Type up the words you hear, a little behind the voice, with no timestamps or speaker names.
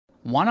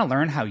Want to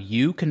learn how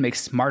you can make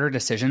smarter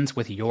decisions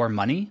with your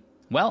money?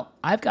 Well,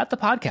 I've got the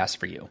podcast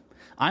for you.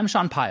 I'm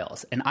Sean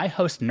Piles, and I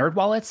host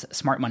NerdWallet's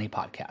Smart Money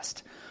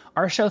Podcast.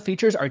 Our show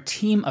features our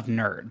team of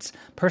nerds,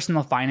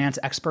 personal finance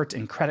experts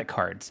in credit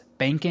cards,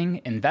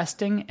 banking,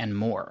 investing, and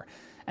more.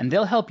 And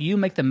they'll help you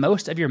make the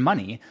most of your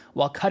money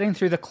while cutting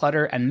through the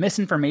clutter and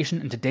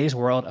misinformation in today's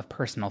world of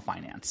personal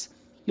finance.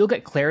 You'll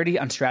get clarity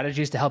on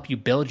strategies to help you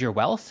build your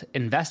wealth,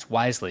 invest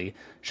wisely,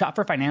 shop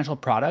for financial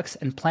products,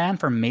 and plan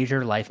for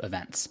major life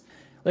events.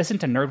 Listen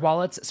to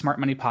NerdWallet's Smart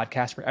Money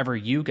Podcast wherever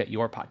you get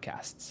your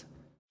podcasts.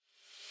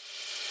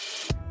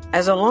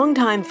 As a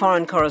longtime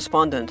foreign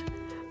correspondent,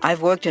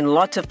 I've worked in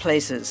lots of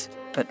places,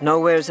 but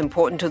nowhere as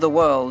important to the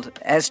world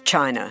as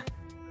China.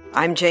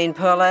 I'm Jane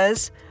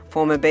Perlez,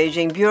 former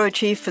Beijing bureau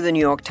chief for the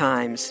New York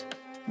Times.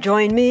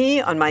 Join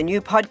me on my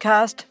new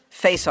podcast,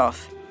 Face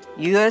Off,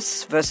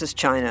 U.S. versus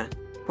China,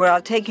 where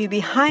I'll take you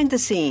behind the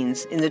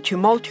scenes in the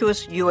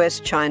tumultuous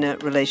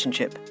U.S.-China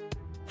relationship.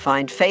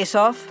 Find Face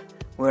Off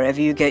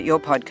wherever you get your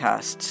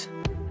podcasts.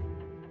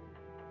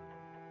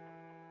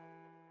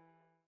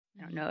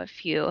 I don't know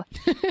if you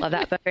love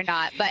that book or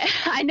not, but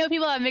I know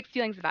people have mixed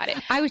feelings about it.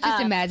 I was just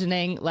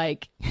imagining,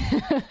 like...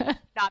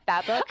 Not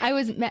that book?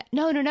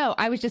 No.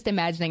 I was just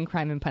imagining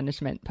Crime and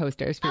Punishment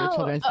posters for your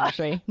children's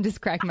nursery. I'm just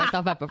cracking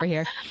myself up over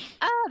here.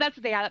 Oh,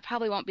 that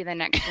probably won't be the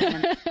next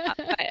one.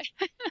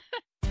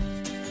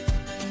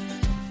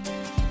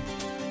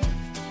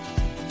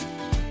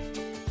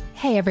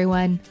 Hey,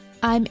 everyone.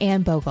 I'm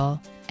Anne Bogle,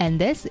 and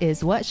this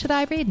is What Should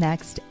I Read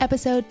Next,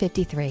 episode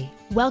 53.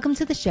 Welcome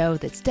to the show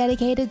that's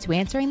dedicated to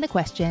answering the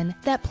question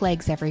that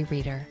plagues every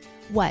reader.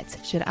 What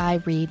should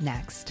I read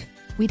next?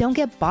 We don't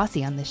get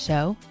bossy on this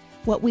show.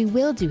 What we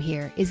will do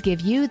here is give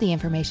you the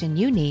information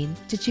you need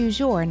to choose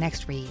your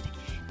next read.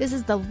 This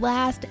is the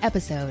last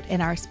episode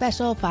in our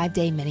special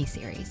 5-day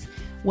mini-series,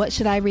 What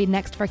Should I Read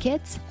Next for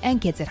Kids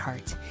and Kids at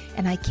Heart?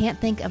 And I can't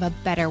think of a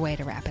better way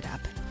to wrap it up.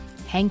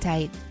 Hang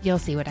tight, you'll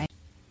see what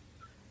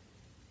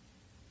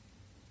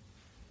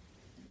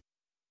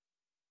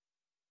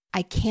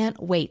I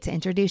can't wait to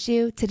introduce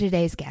you to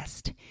today's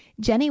guest.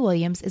 Jenny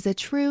Williams is a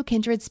true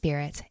kindred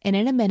spirit, and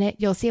in a minute,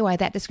 you'll see why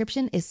that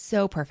description is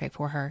so perfect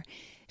for her.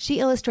 She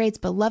illustrates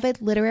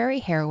beloved literary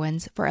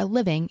heroines for a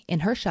living in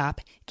her shop,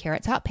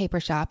 Carrot Top Paper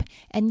Shop,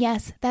 and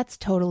yes, that's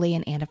totally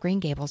an Anne of Green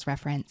Gables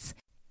reference.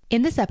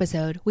 In this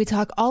episode, we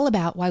talk all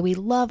about why we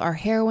love our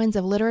heroines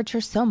of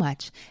literature so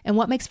much and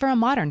what makes for a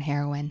modern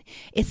heroine.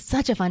 It's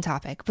such a fun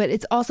topic, but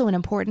it's also an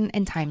important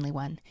and timely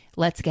one.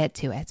 Let's get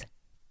to it.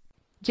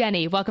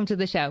 Jenny, welcome to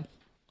the show.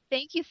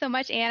 Thank you so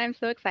much, Anne. I'm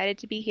so excited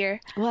to be here.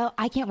 Well,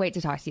 I can't wait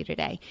to talk to you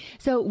today.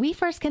 So we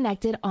first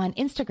connected on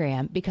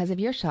Instagram because of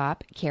your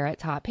shop, Carrot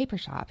Top Paper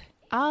Shop.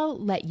 I'll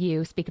let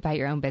you speak about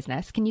your own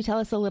business. Can you tell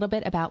us a little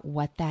bit about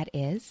what that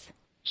is?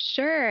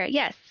 Sure.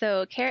 Yes.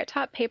 So Carrot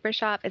Top Paper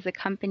Shop is a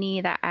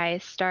company that I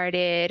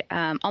started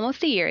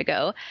almost a year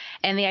ago.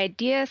 And the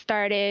idea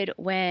started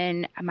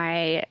when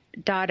I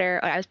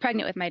was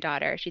pregnant with my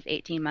daughter. She's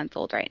 18 months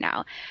old right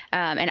now.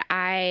 And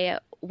I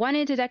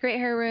wanted to decorate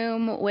her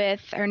room with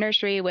her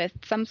nursery with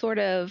some sort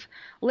of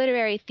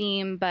literary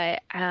theme,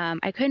 but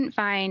I couldn't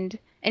find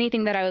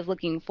anything that I was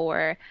looking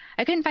for.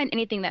 I couldn't find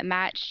anything that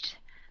matched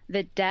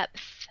the depth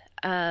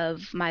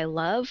of my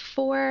love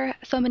for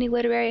so many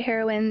literary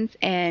heroines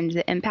and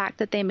the impact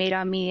that they made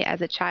on me as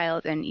a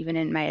child and even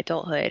in my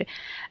adulthood.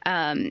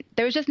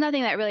 There was just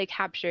nothing that really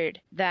captured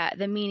the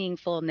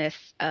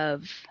meaningfulness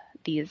of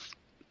these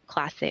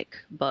classic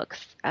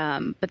books,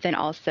 but then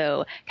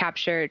also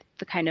captured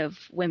the kind of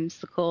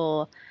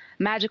whimsical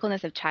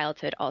magicalness of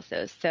childhood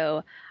also.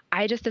 So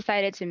I just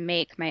decided to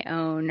make my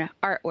own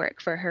artwork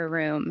for her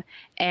room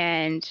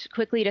and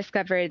quickly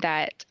discovered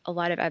that a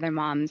lot of other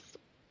moms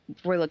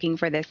were looking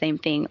for the same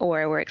thing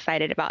or were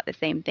excited about the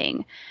same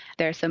thing.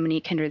 There are so many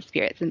kindred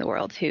spirits in the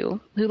world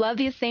who love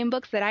these same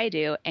books that I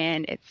do.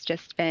 And it's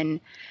just been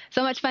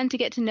so much fun to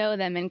get to know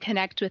them and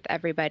connect with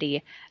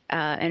everybody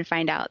and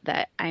find out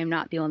that I'm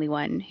not the only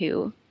one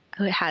who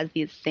has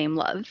these same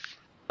loves.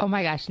 Oh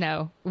my gosh,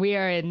 no. We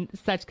are in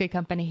such good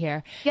company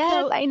here. Yes,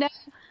 so, I know.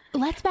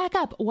 Let's back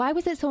up. Why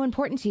was it so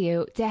important to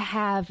you to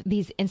have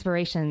these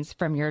inspirations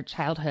from your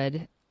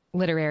childhood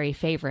literary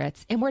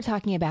favorites? And we're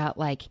talking about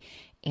like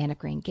Anne of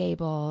Green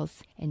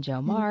Gables and Jo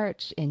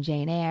March and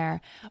Jane Eyre.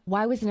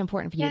 Why was it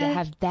important for you to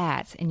have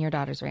that in your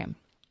daughter's room?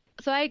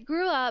 So I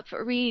grew up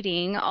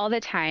reading all the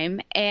time,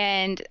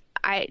 and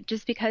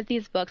just because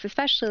these books,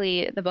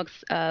 especially the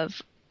books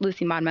of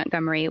Lucy Maud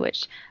Montgomery,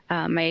 which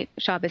my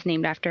shop is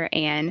named after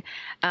Anne,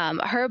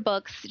 her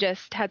books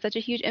just had such a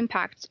huge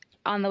impact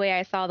on the way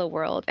I saw the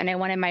world. And I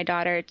wanted my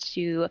daughter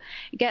to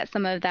get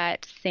some of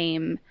that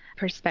same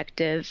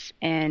perspective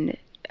and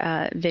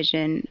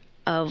vision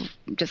of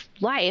just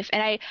life.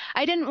 And I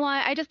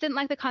just didn't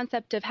like the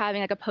concept of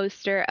having like a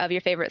poster of your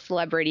favorite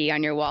celebrity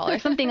on your wall or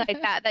something like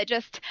that,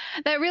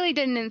 that really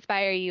didn't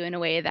inspire you in a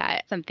way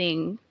that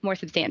something more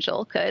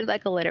substantial could,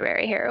 like a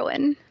literary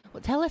heroine.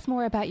 Well, tell us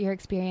more about your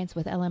experience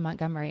with Ellen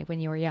Montgomery when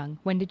you were young.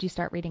 When did you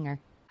start reading her?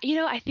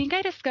 I think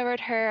I discovered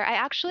her. I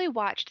actually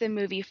watched the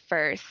movie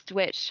first,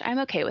 which I'm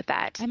okay with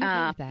that. I'm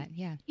okay with that.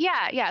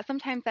 Yeah. Yeah.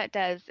 Sometimes that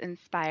does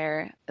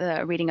inspire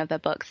the reading of the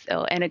book,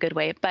 so in a good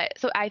way. But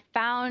so I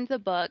found the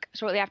book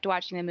shortly after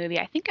watching the movie.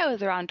 I think I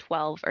was around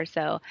 12 or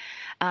so,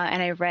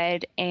 and I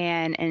read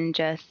Anne and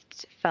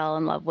just fell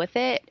in love with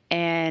it.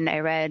 And I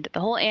read the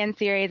whole Anne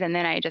series, and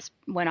then I just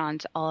went on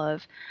to all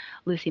of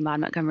Lucy Maud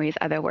Montgomery's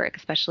other work,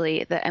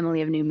 especially the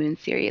Emily of New Moon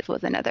series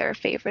was another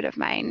favorite of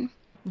mine.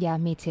 Yeah,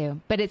 me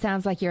too. But it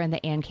sounds like you're in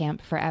the Anne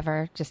camp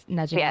forever, just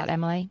nudging out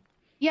Emily.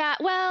 Yeah,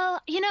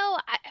 well,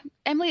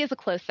 Emily is a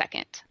close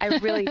second. I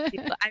really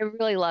do. I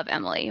really love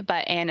Emily,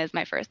 but Anne is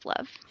my first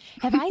love.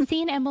 Have I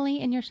seen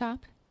Emily in your shop?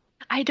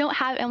 I don't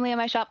have Emily in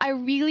my shop. I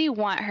really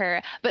want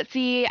her. But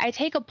see, I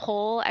take a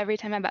poll every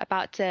time I'm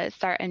about to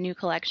start a new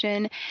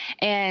collection.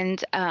 And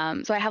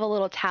so I have a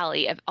little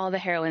tally of all the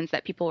heroines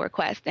that people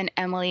request. And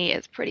Emily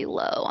is pretty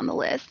low on the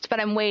list. But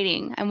I'm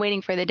waiting. I'm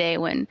waiting for the day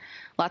when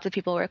lots of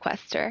people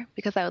request her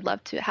because I would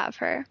love to have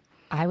her.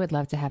 I would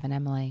love to have an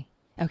Emily.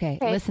 Okay,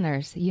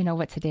 listeners, you know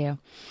what to do.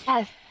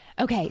 Yes.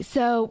 Okay,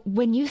 so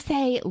when you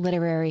say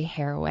literary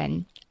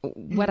heroine,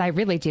 what I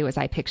really do is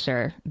I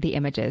picture the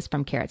images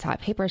from Carrot Top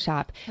Paper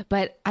Shop,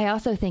 but I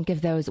also think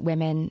of those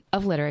women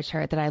of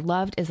literature that I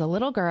loved as a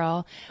little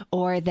girl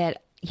or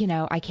that,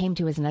 I came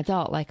to as an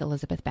adult, like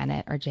Elizabeth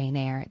Bennet or Jane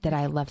Eyre, that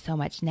I love so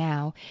much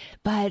now.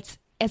 But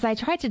as I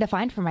tried to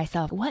define for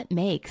myself what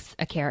makes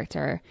a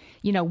character,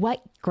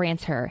 what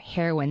grants her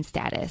heroine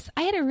status,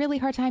 I had a really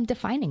hard time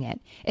defining it.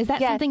 Is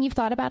that something you've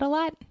thought about a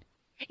lot?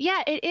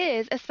 Yeah, it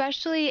is,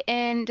 especially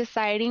in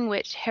deciding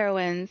which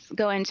heroines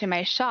go into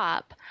my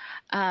shop.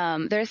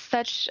 There's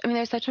such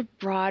a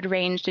broad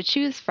range to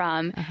choose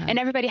from, and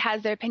everybody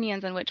has their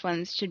opinions on which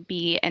ones should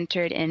be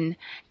entered into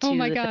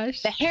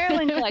the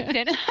heroine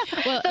collection.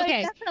 Well, so okay.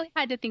 I definitely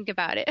had to think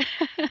about it.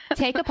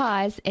 Take a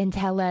pause and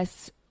tell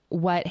us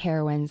what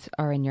heroines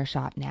are in your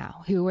shop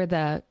now. Who are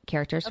the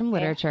characters from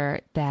literature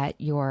that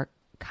your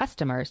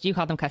customers, do you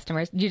call them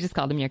customers? Do you just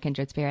call them your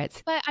kindred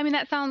spirits? But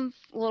that sounds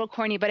a little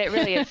corny, but it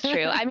really is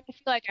true. I feel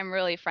like I'm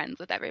really friends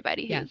with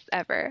everybody who's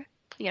ever,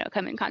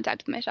 come in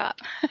contact with my shop.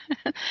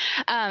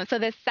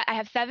 So I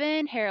have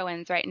 7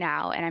 heroines right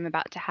now, and I'm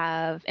about to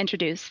have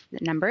introduced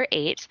number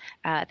 8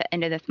 at the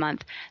end of this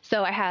month.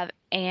 So I have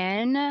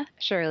Anne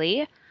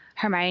Shirley,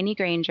 Hermione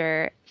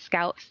Granger,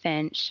 Scout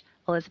Finch,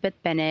 Elizabeth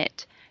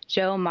Bennet,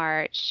 Jo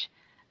March,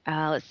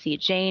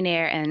 Jane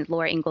Eyre, and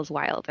Laura Ingalls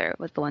Wilder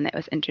was the one that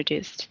was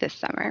introduced this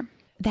summer.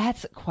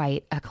 That's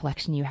quite a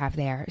collection you have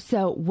there.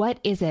 So what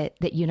is it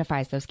that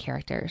unifies those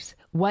characters?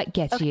 What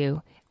gets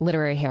you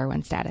literary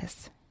heroine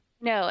status?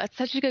 No, it's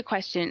such a good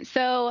question.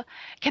 So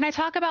can I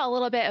talk about a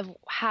little bit of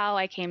how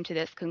I came to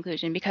this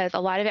conclusion? Because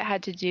a lot of it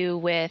had to do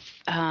with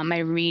my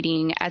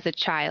reading as a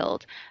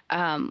child,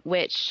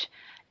 which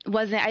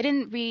wasn't, I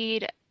didn't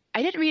read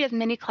as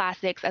many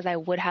classics as I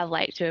would have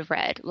liked to have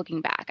read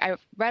looking back. I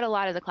read a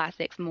lot of the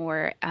classics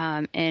more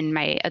in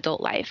my adult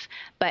life,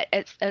 but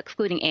it's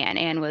excluding Anne.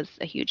 Anne was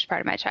a huge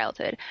part of my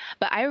childhood.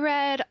 But I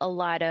read a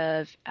lot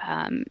of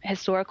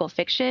historical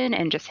fiction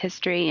and just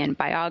history and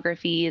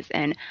biographies,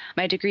 and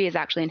my degree is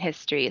actually in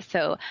history.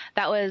 So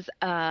that was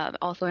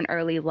also an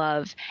early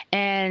love.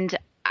 And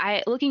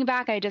looking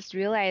back, I just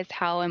realized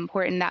how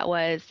important that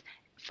was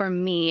for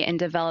me in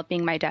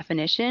developing my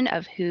definition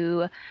of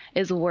who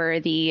is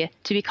worthy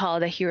to be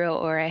called a hero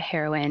or a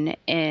heroine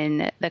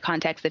in the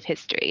context of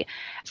history.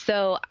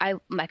 So I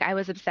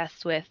was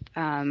obsessed with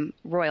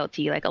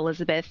royalty, like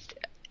Elizabeth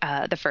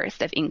the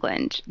First of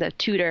England, the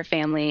Tudor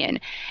family, and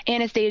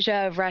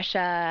Anastasia of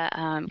Russia,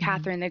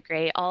 Catherine the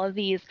Great, all of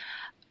these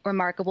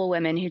remarkable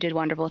women who did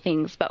wonderful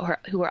things, but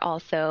who were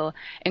also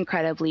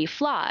incredibly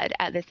flawed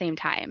at the same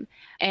time.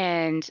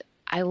 And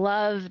I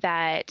love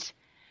that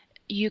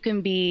you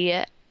can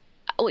be,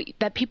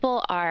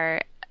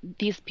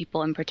 these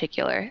people in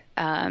particular,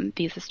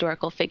 these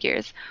historical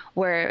figures,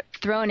 were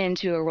thrown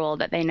into a role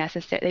that they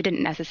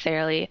didn't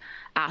necessarily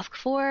ask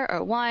for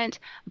or want,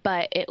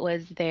 but it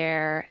was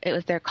their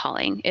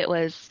calling. It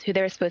was who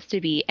they were supposed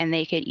to be, and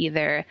they could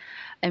either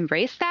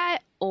embrace that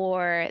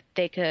or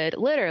they could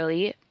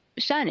literally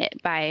shun it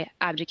by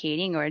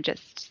abdicating or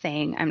just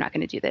saying, I'm not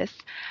going to do this.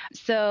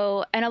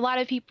 So, and a lot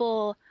of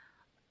people,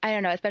 I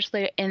don't know,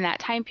 especially in that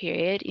time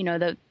period,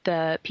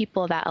 the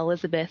people that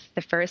Elizabeth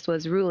I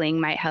was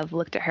ruling might have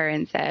looked at her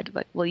and said,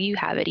 like, well, you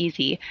have it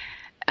easy.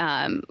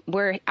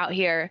 We're out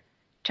here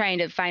trying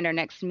to find our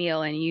next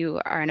meal and you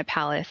are in a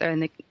palace or in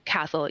the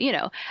castle.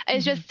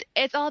 It's just,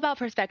 it's all about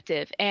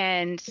perspective.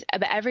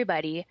 But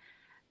everybody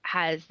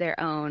has their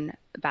own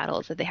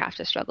battles that they have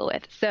to struggle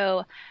with.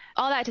 So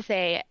all that to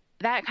say,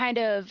 that kind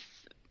of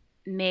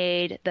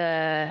made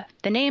the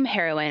name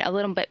heroine a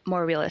little bit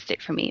more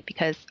realistic for me,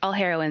 because all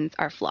heroines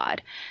are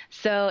flawed.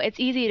 So it's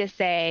easy to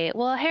say,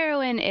 well, a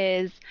heroine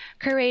is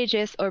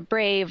courageous or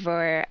brave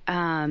or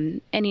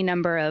any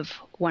number of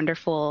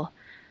wonderful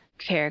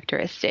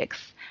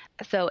characteristics.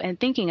 So in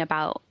thinking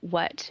about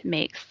what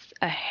makes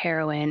a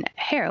heroine,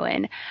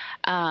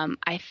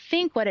 I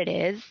think what it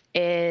is,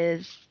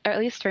 or at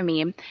least for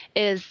me,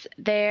 is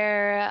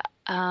their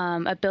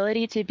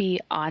ability to be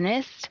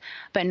honest,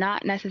 but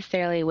not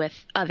necessarily with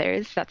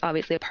others. That's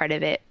obviously a part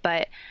of it,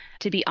 but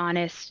to be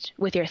honest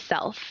with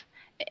yourself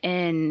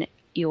in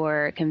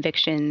your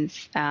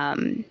convictions,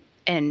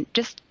 and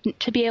just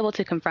to be able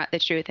to confront the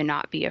truth and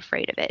not be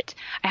afraid of it.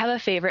 I have a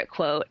favorite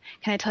quote.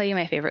 Can I tell you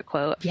my favorite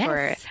quote?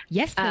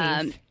 Yes,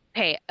 please.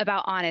 Okay,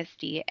 about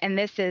honesty. And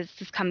this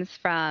comes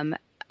from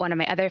one of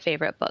my other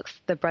favorite books,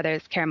 The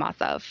Brothers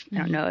Karamazov. I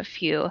don't know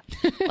if you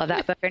love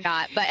that book or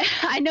not, but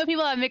I know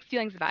people have mixed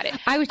feelings about it.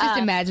 I was just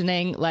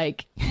imagining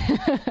like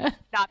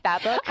not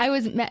that book.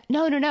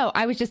 No.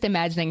 I was just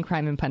imagining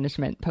Crime and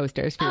Punishment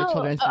posters for your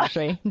children's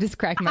nursery. I'm just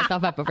cracking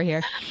myself up over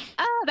here.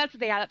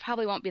 That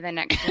probably won't be the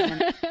next one.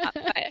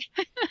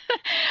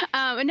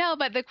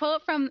 But the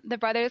quote from The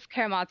Brothers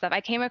Karamazov,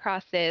 I came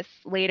across this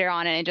later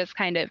on, and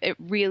it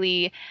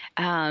really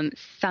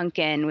sunk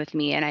in with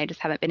me, and I just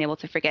haven't been able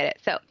to forget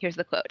it. So here's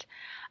the quote.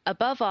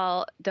 Above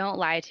all, don't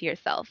lie to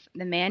yourself.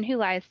 The man who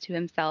lies to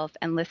himself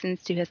and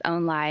listens to his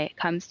own lie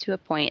comes to a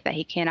point that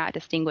he cannot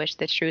distinguish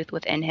the truth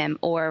within him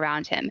or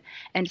around him,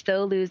 and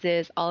so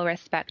loses all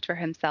respect for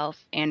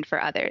himself and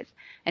for others.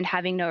 And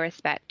having no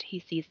respect, he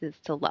ceases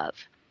to love.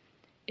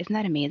 Isn't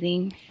that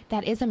amazing?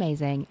 That is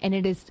amazing. And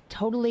it is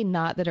totally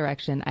not the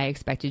direction I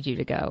expected you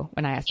to go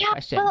when I asked the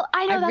question. Well,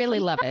 I know I really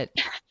love it.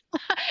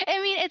 I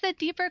mean, it's a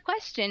deeper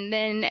question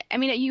than,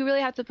 you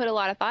really have to put a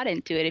lot of thought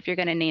into it if you're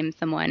going to name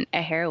someone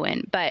a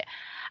heroine. But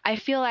I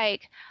feel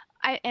like,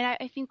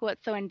 I think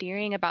what's so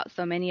endearing about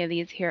so many of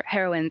these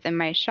heroines in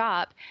my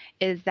shop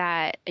is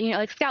that,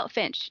 like Scout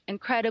Finch,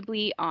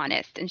 incredibly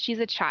honest, and she's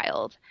a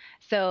child.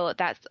 So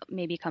that's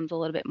maybe comes a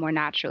little bit more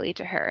naturally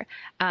to her.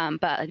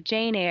 But like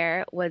Jane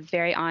Eyre was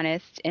very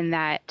honest in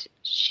that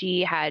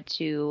she had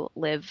to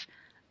live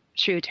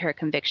true to her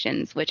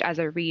convictions, which as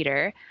a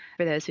reader,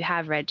 for those who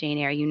have read Jane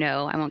Eyre,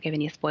 I won't give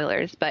any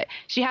spoilers, but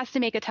she has to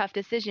make a tough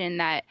decision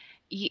that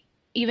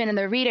even in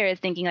the reader is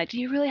thinking like, do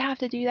you really have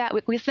to do that?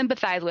 We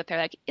sympathize with her.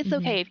 Like, it's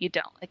okay if you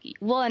don't. Like,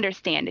 we'll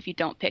understand if you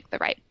don't pick the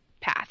right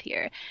path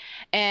here.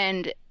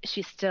 And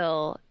she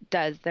still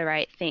does the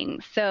right thing.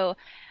 So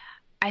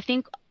I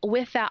think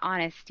with that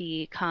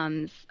honesty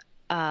comes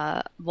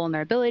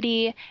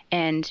vulnerability,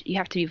 and you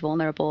have to be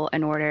vulnerable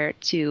in order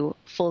to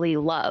fully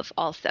love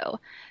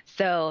also.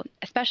 So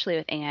especially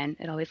with Anne,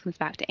 it always comes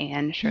back to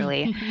Anne,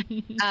 Shirley.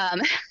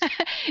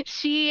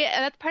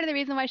 That's part of the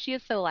reason why she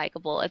is so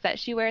likable, is that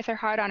she wears her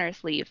heart on her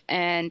sleeve,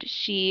 and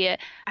she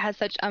has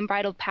such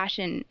unbridled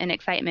passion and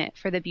excitement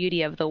for the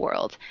beauty of the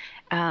world,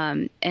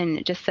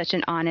 in just such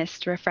an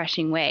honest,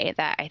 refreshing way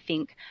that I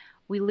think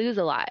we lose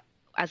a lot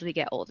as we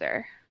get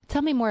older.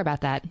 Tell me more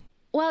about that.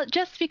 Well,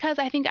 just because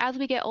I think as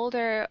we get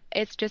older,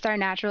 it's just our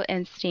natural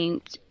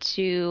instinct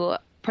to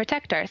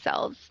protect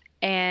ourselves.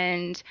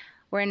 And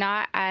we're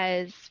not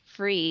as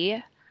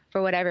free,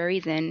 for whatever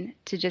reason,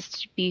 to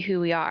just be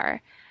who we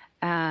are.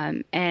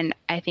 And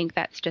I think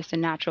that's just a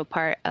natural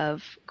part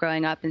of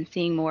growing up and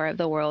seeing more of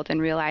the world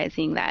and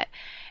realizing that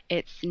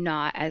it's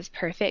not as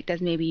perfect as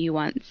maybe you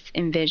once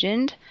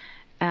envisioned.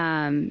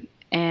 And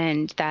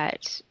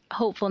that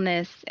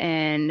hopefulness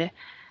and,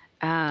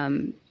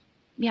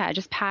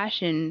 just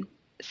passion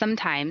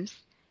sometimes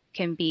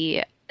can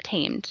be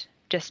tamed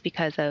just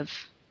because of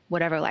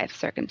whatever life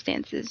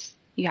circumstances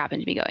you happen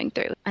to be going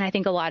through. And I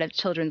think a lot of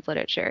children's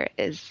literature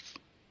is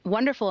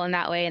wonderful in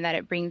that way, in that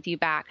it brings you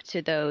back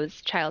to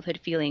those childhood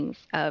feelings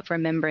of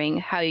remembering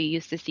how you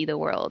used to see the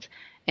world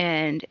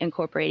and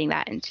incorporating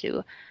that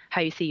into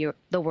how you see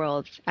the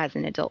world as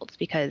an adult,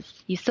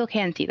 because you still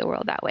can see the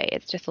world that way.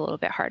 It's just a little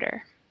bit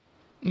harder.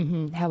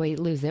 How we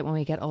lose it when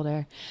we get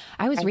older.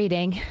 I was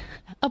reading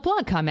a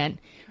blog comment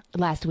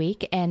last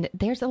week, and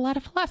there's a lot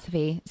of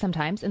philosophy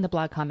sometimes in the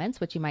blog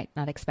comments, which you might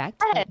not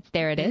expect. But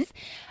there it is.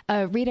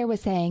 A reader was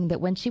saying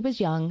that when she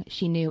was young,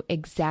 she knew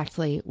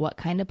exactly what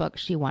kind of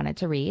books she wanted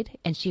to read,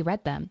 and she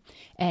read them.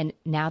 And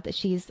now that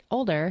she's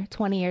older,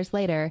 20 years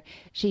later,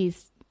 she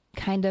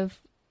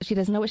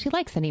doesn't know what she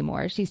likes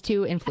anymore. She's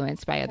too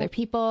influenced by other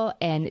people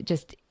and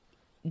just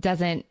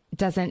doesn't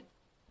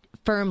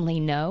firmly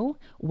know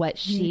what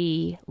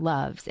she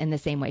loves in the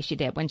same way she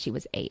did when she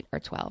was 8 or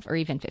 12 or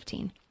even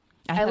 15.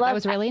 I thought that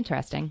was really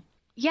interesting.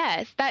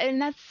 Yes,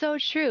 that's so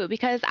true,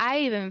 because I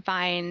even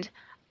find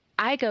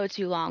I go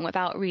too long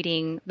without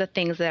reading the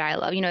things that I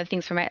love. The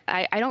things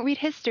I don't read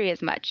history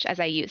as much as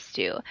I used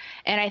to.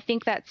 And I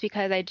think that's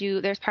because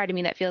there's part of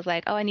me that feels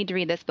like, oh, I need to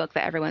read this book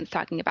that everyone's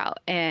talking about.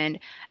 And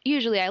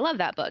usually I love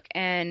that book,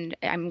 and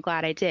I'm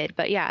glad I did.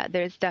 But yeah,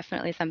 there's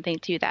definitely something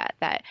to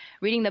that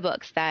reading the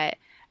books that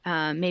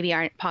maybe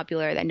aren't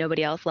popular, that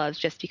nobody else loves,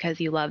 just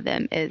because you love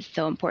them, is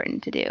so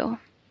important to do.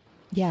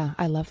 Yeah,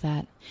 I love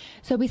that.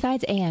 So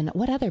besides Anne,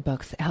 what other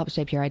books helped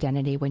shape your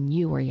identity when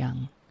you were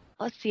young?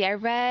 Let's see. I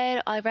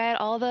read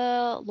all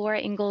the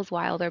Laura Ingalls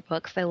Wilder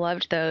books. I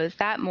loved those.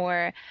 That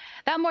more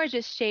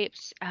just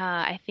shaped,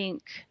 I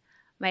think,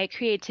 my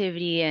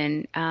creativity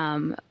and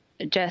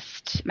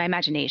just my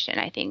imagination,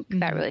 I think,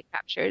 that really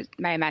captures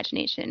my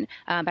imagination.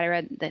 But I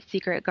read The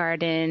Secret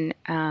Garden,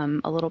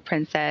 A Little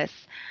Princess,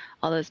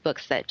 all those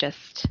books that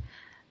just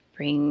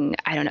bring,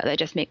 I don't know, that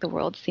just make the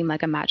world seem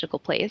like a magical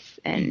place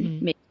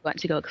and make you want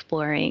to go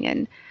exploring.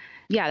 And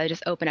yeah, they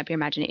just open up your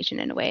imagination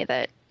in a way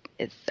that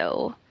is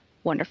so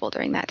wonderful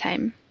during that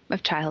time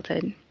of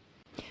childhood.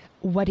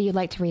 What do you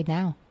like to read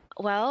now?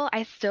 Well,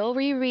 I still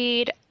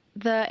reread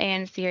the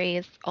Anne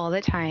series all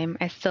the time.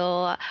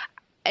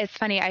 It's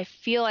funny, I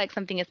feel like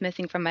something is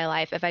missing from my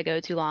life if I go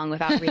too long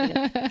without reading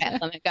Ella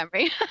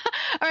Montgomery.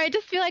 Or I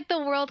just feel like the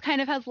world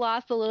kind of has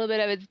lost a little bit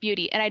of its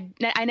beauty. And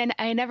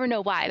I never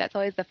know why. That's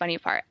always the funny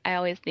part. I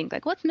always think,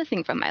 like, what's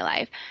missing from my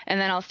life? And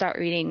then I'll start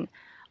reading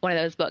one of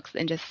those books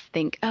and just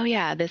think, oh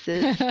yeah, this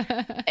is,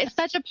 it's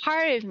such a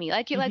part of me.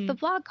 Like like the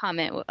blog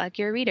comment, like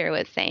your reader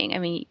was saying. I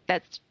mean,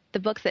 that's the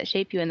books that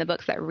shape you and the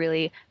books that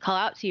really call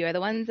out to you are the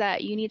ones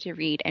that you need to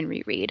read and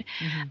reread.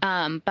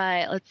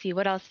 But let's see,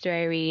 what else do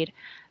I read?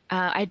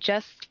 I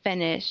just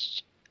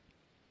finished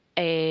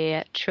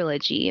a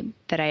trilogy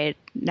that I had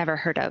never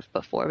heard of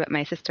before, but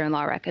my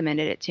sister-in-law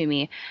recommended it to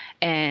me,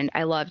 and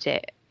I loved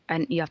it.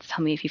 And you have to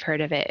tell me if you've heard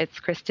of it. It's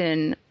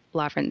Kristen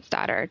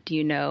Lavransdatter. Do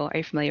you know? Are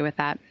you familiar with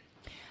that?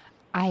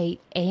 I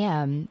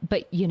am,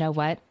 but you know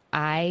what?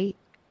 I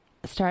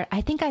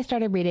think I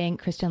started reading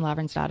Kristen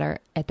Lavransdatter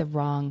at the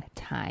wrong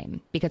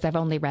time because I've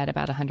only read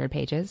about 100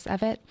 pages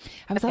of it.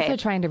 I was also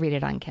trying to read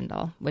it on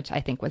Kindle, which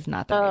I think was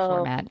not the right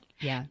format.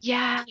 Yeah.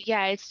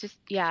 It's just,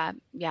 yeah.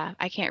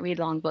 I can't read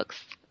long books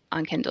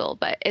on Kindle,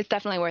 but it's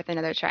definitely worth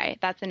another try.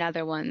 That's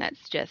another one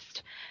that's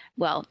just,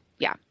 well,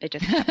 yeah, it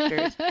just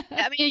captures.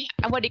 I mean,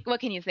 what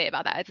can you say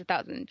about that? It's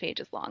 1,000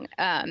 pages long.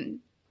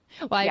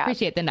 Well, I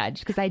appreciate the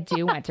nudge because I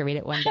do want to read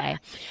it one day.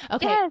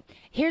 Okay,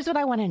 Here's what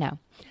I want to know.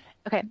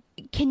 Okay.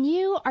 Can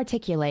you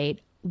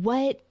articulate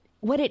what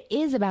it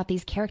is about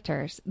these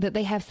characters that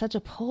they have such a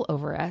pull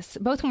over us,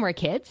 both when we're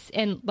kids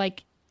and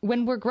like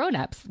when we're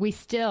grown-ups, they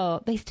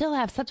still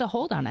have such a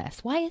hold on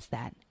us. Why is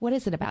that? What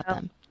is it about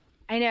them?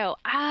 I know.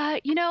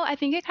 I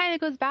think it kind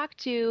of goes back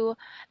to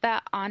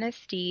that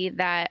honesty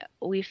that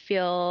we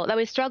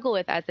struggle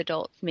with as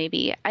adults,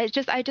 maybe. I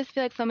just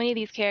feel like so many of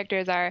these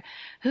characters are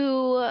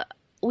who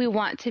we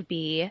want to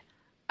be,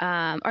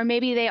 or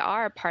maybe they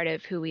are part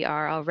of who we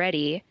are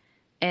already.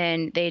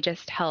 And they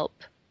just help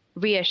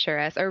reassure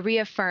us or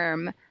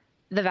reaffirm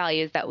the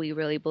values that we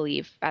really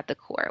believe at the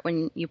core.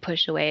 When you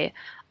push away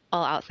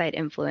all outside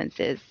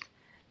influences,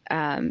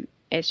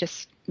 it's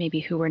just maybe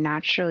who we're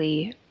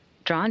naturally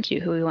drawn to,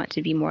 who we want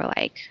to be more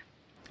like.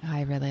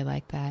 I really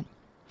like that.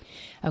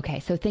 Okay,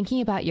 so thinking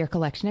about your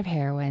collection of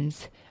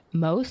heroines,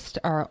 most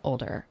are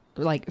older,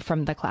 like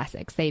from the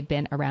classics. They've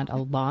been around a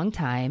long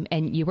time,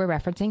 and you were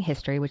referencing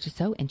history, which is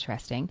so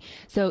interesting.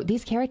 So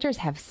these characters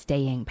have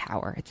staying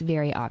power. It's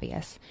very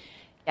obvious.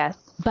 Yes.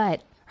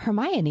 But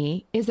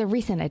Hermione is a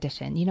recent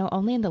addition,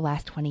 only in the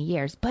last 20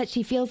 years, but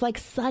she feels like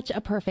such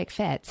a perfect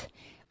fit.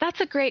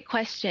 That's a great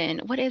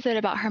question. What is it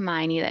about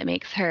Hermione that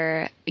makes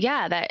her,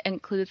 that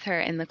includes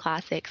her in the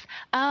classics?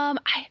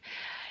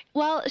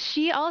 Well,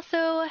 she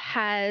also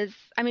has,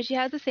 she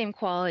has the same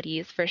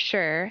qualities for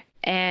sure.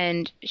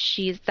 And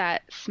she's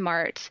that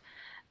smart,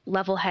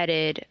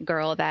 level-headed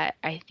girl that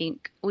I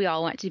think we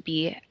all want to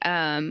be.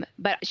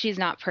 But she's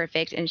not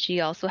perfect. And she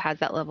also has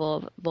that level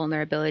of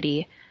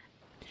vulnerability.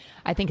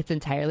 I think it's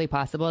entirely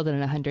possible that in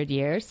 100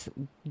 years,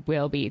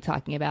 we'll be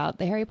talking about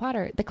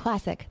the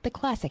classic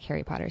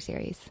Harry Potter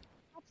series.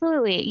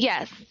 Absolutely.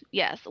 Yes.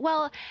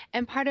 Well,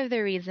 and part of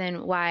the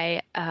reason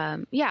why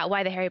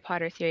the Harry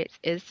Potter series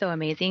is so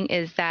amazing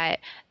is that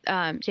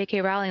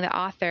J.K. Rowling, the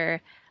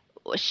author,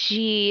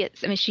 she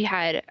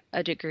had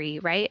a degree,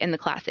 right, in the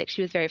classics.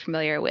 She was very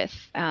familiar with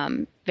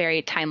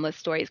very timeless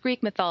stories,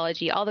 Greek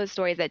mythology, all those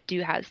stories that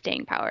do have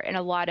staying power. And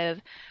a lot of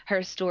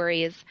her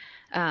stories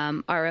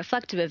are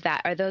reflective of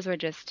that, or those were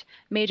just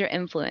major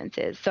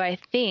influences. So I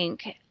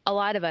think a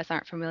lot of us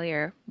aren't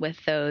familiar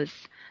with those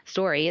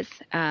stories.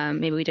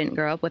 Maybe we didn't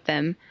grow up with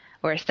them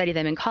or study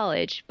them in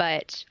college,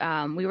 but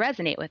we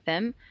resonate with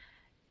them,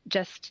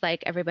 just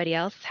like everybody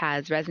else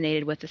has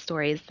resonated with the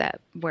stories that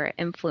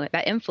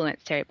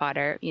influenced Harry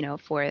Potter,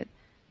 for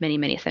many,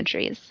 many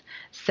centuries.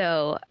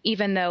 So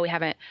even though we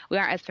aren't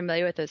as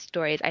familiar with those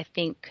stories, I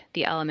think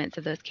the elements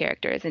of those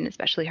characters, and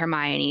especially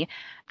Hermione,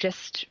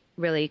 just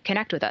really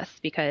connect with us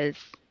because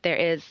there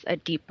is a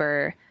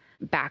deeper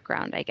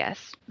background, I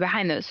guess,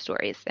 behind those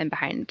stories and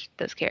behind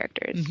those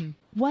characters. Mm-hmm.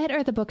 What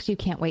are the books you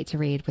can't wait to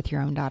read with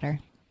your own daughter?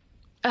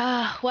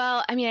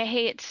 Well, I mean,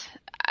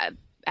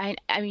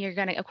 you're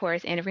going to, of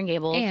course, Anne of Green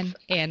Gables.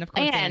 Anne, of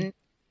course. Anne.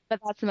 But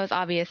that's the most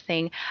obvious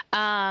thing.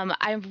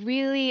 I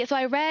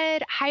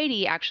read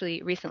Heidi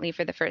actually recently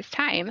for the first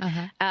time.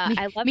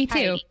 I love me too.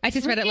 Heidi. I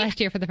just read it last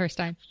year for the first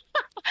time.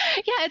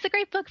 Yeah, it's a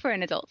great book for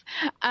an adult.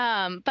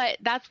 But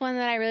that's one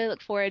that I really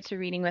look forward to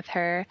reading with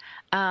her.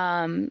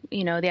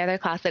 The other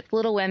classics,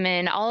 Little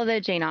Women, all of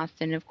the Jane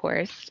Austen, of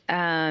course.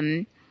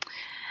 All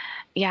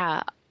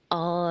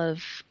of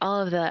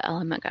the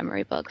Ella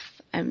Montgomery books.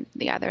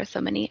 There are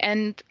so many.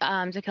 And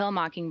To Kill a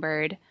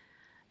Mockingbird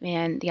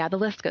And yeah, the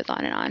list goes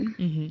on and on.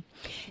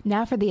 Mm-hmm.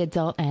 Now for the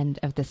adult end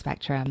of the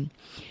spectrum.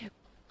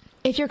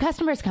 If your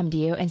customers come to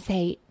you and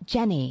say,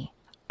 Jenny,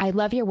 I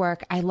love your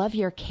work. I love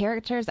your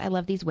characters. I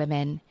love these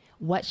women.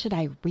 What should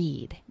I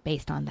read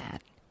based on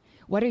that?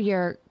 What are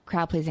your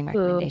crowd-pleasing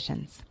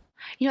recommendations?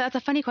 That's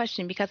a funny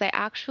question because I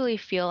actually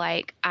feel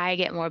like I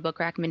get more book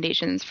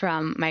recommendations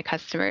from my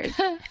customers.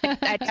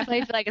 I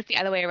definitely feel like it's the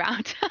other way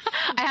around.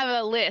 I have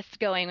a list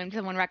going when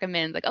someone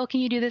recommends, like, oh, can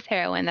you do this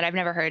heroine that I've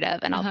never heard of?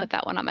 And I'll put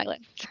that one on my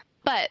list.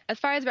 But as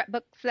far as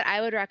books that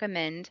I would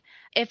recommend,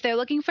 if they're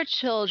looking for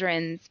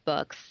children's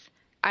books,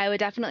 I would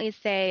definitely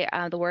say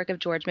the work of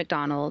George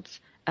MacDonald,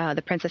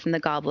 The Princess and the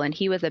Goblin.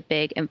 He was a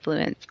big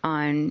influence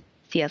on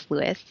C.S.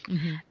 Lewis.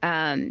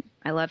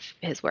 I love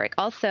his work.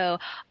 Also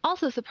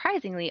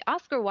surprisingly,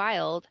 Oscar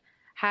Wilde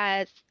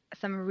has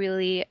some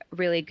really,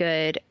 really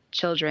good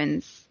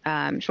children's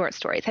short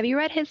stories. Have you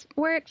read his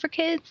work for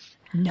kids?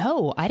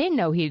 No, I didn't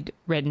know he'd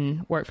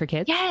written work for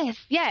kids. Yes,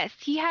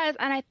 he has,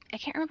 and I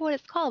can't remember what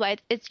it's called,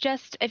 but it's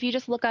just, if you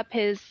just look up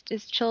his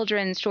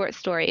children's short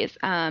stories,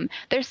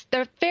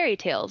 they're fairy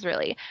tales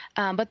really,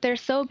 but they're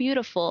so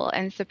beautiful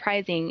and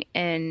surprising,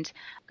 and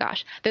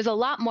gosh, there's a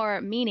lot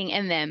more meaning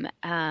in them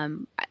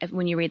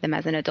when you read them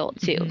as an adult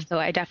too. So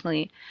I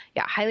definitely,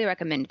 highly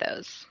recommend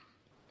those.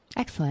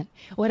 Excellent.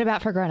 What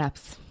about for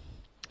grown-ups?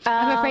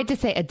 I'm afraid to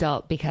say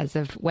adult because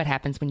of what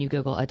happens when you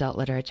Google adult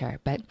literature,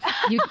 but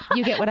you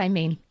get what I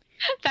mean.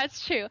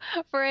 That's true.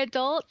 For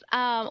adults,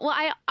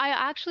 I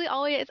actually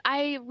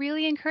I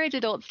really encourage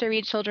adults to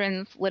read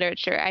children's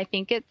literature. I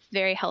think it's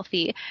very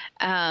healthy.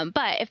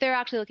 But if they're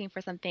actually looking for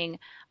something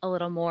a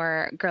little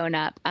more grown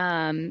up,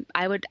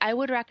 I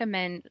would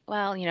recommend,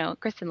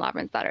 Kristen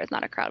Lavren's Daughter is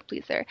not a crowd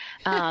pleaser.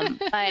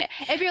 But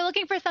if you're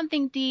looking for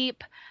something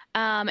deep,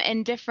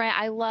 and different,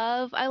 I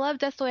love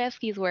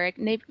Dostoevsky's work.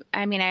 I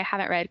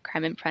haven't read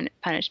Crime and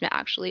Punishment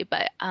actually,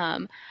 but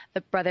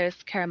the Brothers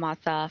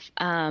Karamazov.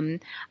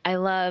 I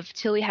love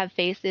Till We Have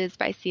Faces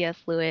by C.S.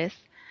 Lewis.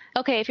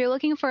 Okay, if you're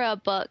looking for a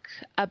book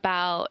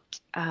about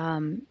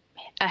a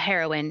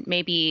heroine,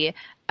 maybe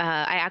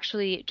I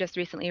actually just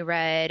recently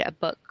read a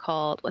book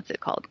called, what's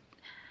it called?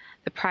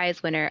 The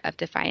Prize Winner of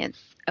Defiance,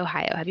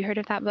 Ohio. Have you heard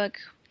of that book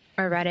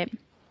or read it?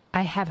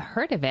 I have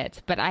heard of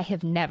it, but I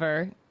have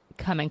never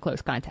come in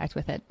close contact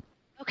with it.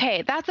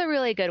 Okay, that's a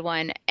really good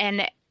one.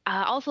 And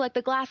also like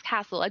The Glass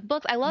Castle, like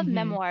books. I love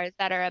memoirs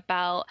that are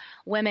about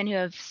women who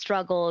have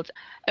struggled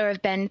or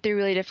have been through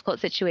really difficult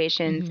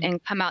situations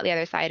and come out the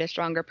other side a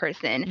stronger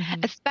person,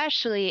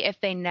 especially if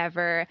they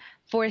never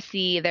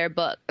foresee their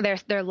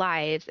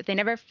lives, if they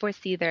never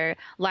foresee their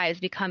lives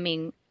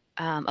becoming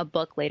a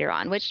book later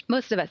on, which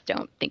most of us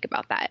don't think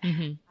about that.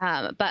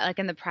 But like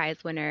in The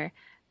Prize Winner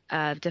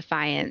of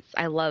Defiance,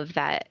 I love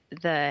that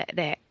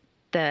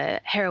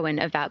the heroine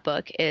of that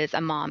book is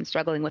a mom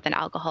struggling with an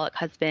alcoholic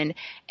husband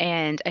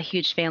and a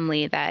huge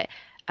family that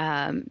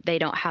they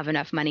don't have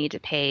enough money to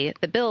pay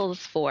the bills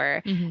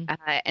for.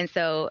 And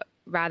so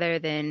rather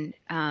than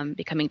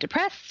becoming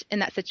depressed in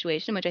that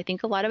situation, which I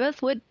think a lot of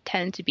us would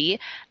tend to be,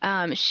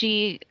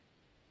 she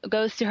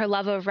goes to her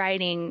love of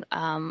writing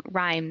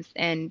rhymes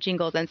and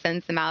jingles and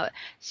sends them out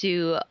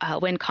to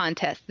win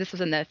contests. This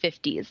was in the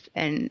 50s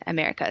in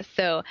America.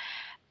 So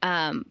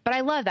but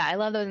I love that. I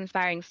love those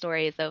inspiring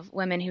stories of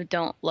women who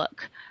don't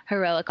look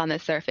heroic on the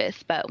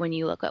surface, but when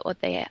you look at what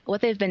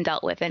they've been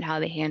dealt with and how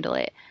they handle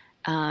it,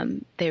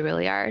 they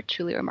really are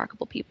truly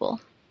remarkable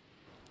people.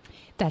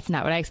 That's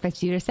not what I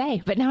expected you to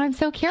say, but now I'm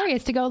so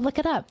curious to go look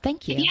it up.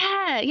 Thank you.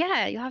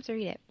 Yeah, you'll have to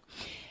read it.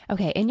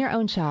 Okay, in your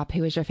own shop,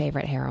 who is your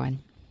favorite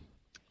heroine?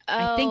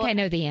 I think I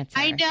know the answer.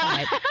 I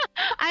know.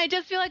 I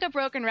just feel like a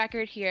broken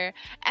record here.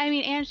 I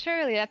mean, Anne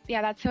Shirley,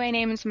 that's who I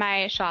named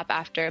my shop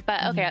after.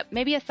 But okay,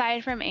 maybe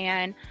aside from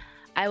Anne,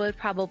 I would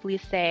probably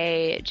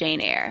say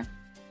Jane Eyre.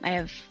 I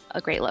have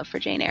a great love for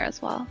Jane Eyre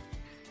as well.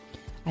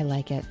 I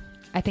like it.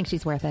 I think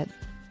she's worth it.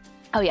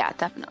 Oh yeah,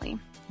 definitely.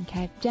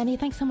 Okay. Jenny,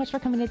 thanks so much for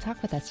coming to talk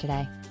with us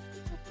today.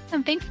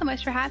 And thanks so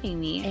much for having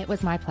me. It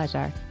was my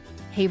pleasure.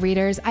 Hey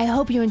readers, I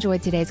hope you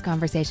enjoyed today's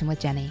conversation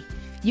with Jenny.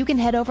 You can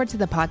head over to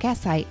the podcast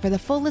site for the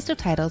full list of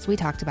titles we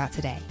talked about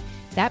today.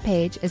 That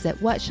page is at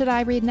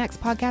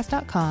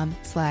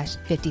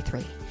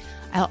whatshouldireadnextpodcast.com/53.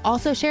 I'll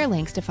also share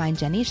links to find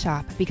Jenny's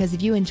shop because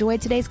if you enjoyed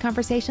today's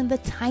conversation the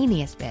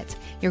tiniest bit,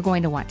 you're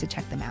going to want to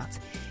check them out.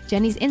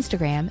 Jenny's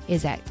Instagram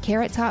is at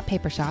Carrot Top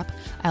Paper Shop.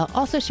 I'll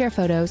also share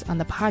photos on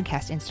the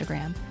podcast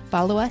Instagram.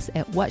 Follow us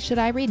at What Should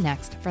I Read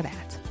Next for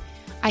that.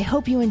 I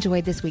hope you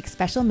enjoyed this week's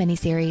special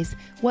mini-series,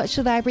 What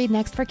Should I Read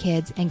Next for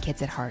Kids and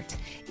Kids at Heart.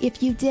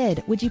 If you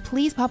did, would you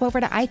please pop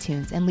over to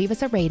iTunes and leave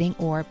us a rating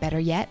or, better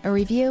yet, a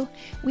review?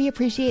 We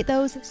appreciate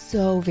those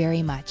so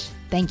very much.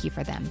 Thank you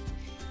for them.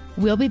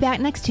 We'll be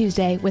back next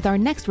Tuesday with our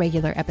next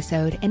regular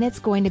episode, and it's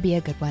going to be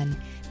a good one.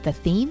 The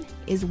theme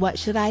is What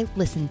Should I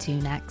Listen to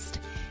Next?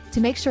 To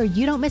make sure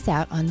you don't miss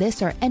out on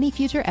this or any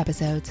future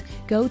episodes,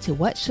 go to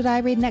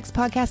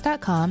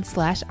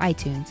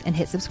whatshouldireadnextpodcast.com/iTunes and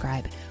hit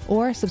subscribe,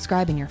 or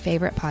subscribe in your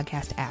favorite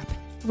podcast app.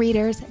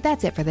 Readers,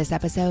 that's it for this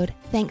episode.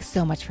 Thanks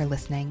so much for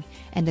listening.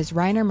 And as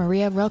Rainer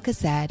Maria Rilke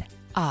said,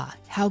 Ah,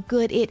 how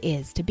good it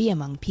is to be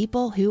among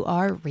people who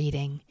are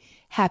reading.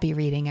 Happy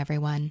reading,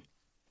 everyone.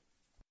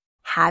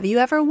 Have you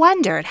ever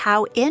wondered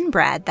how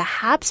inbred the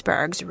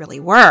Habsburgs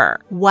really were?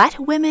 What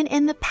women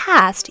in the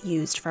past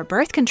used for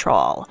birth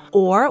control?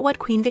 Or what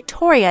Queen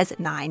Victoria's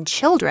 9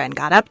 children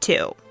got up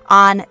to?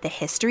 On the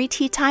History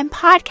Tea Time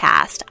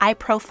podcast, I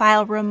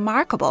profile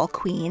remarkable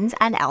queens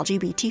and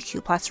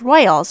LGBTQ+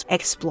 royals,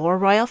 explore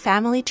royal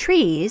family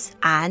trees,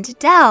 and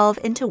delve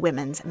into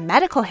women's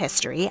medical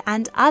history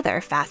and other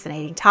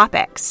fascinating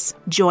topics.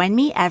 Join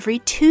me every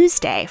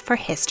Tuesday for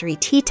History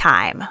Tea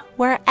Time,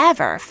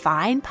 wherever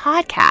fine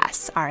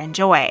podcasts are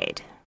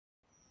enjoyed.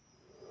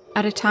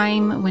 At a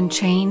time when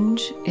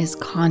change is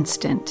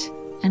constant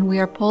and we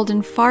are pulled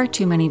in far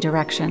too many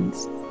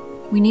directions,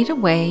 we need a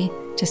way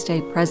to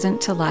stay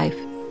present to life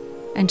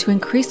and to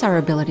increase our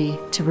ability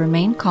to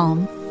remain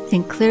calm,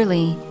 think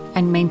clearly,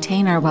 and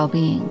maintain our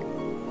well-being.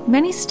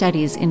 Many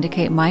studies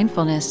indicate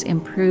mindfulness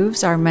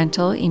improves our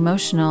mental,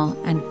 emotional,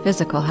 and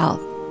physical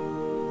health.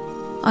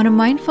 On A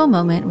Mindful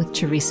Moment with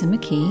Teresa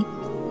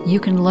McKee, you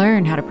can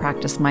learn how to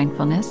practice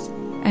mindfulness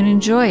and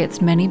enjoy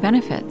its many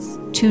benefits.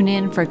 Tune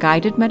in for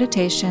guided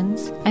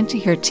meditations and to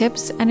hear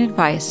tips and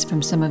advice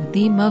from some of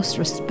the most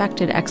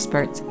respected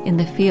experts in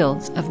the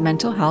fields of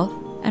mental health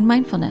and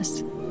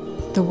mindfulness.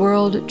 The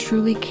world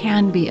truly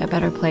can be a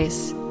better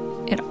place.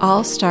 It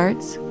all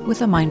starts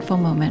with a mindful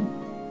moment.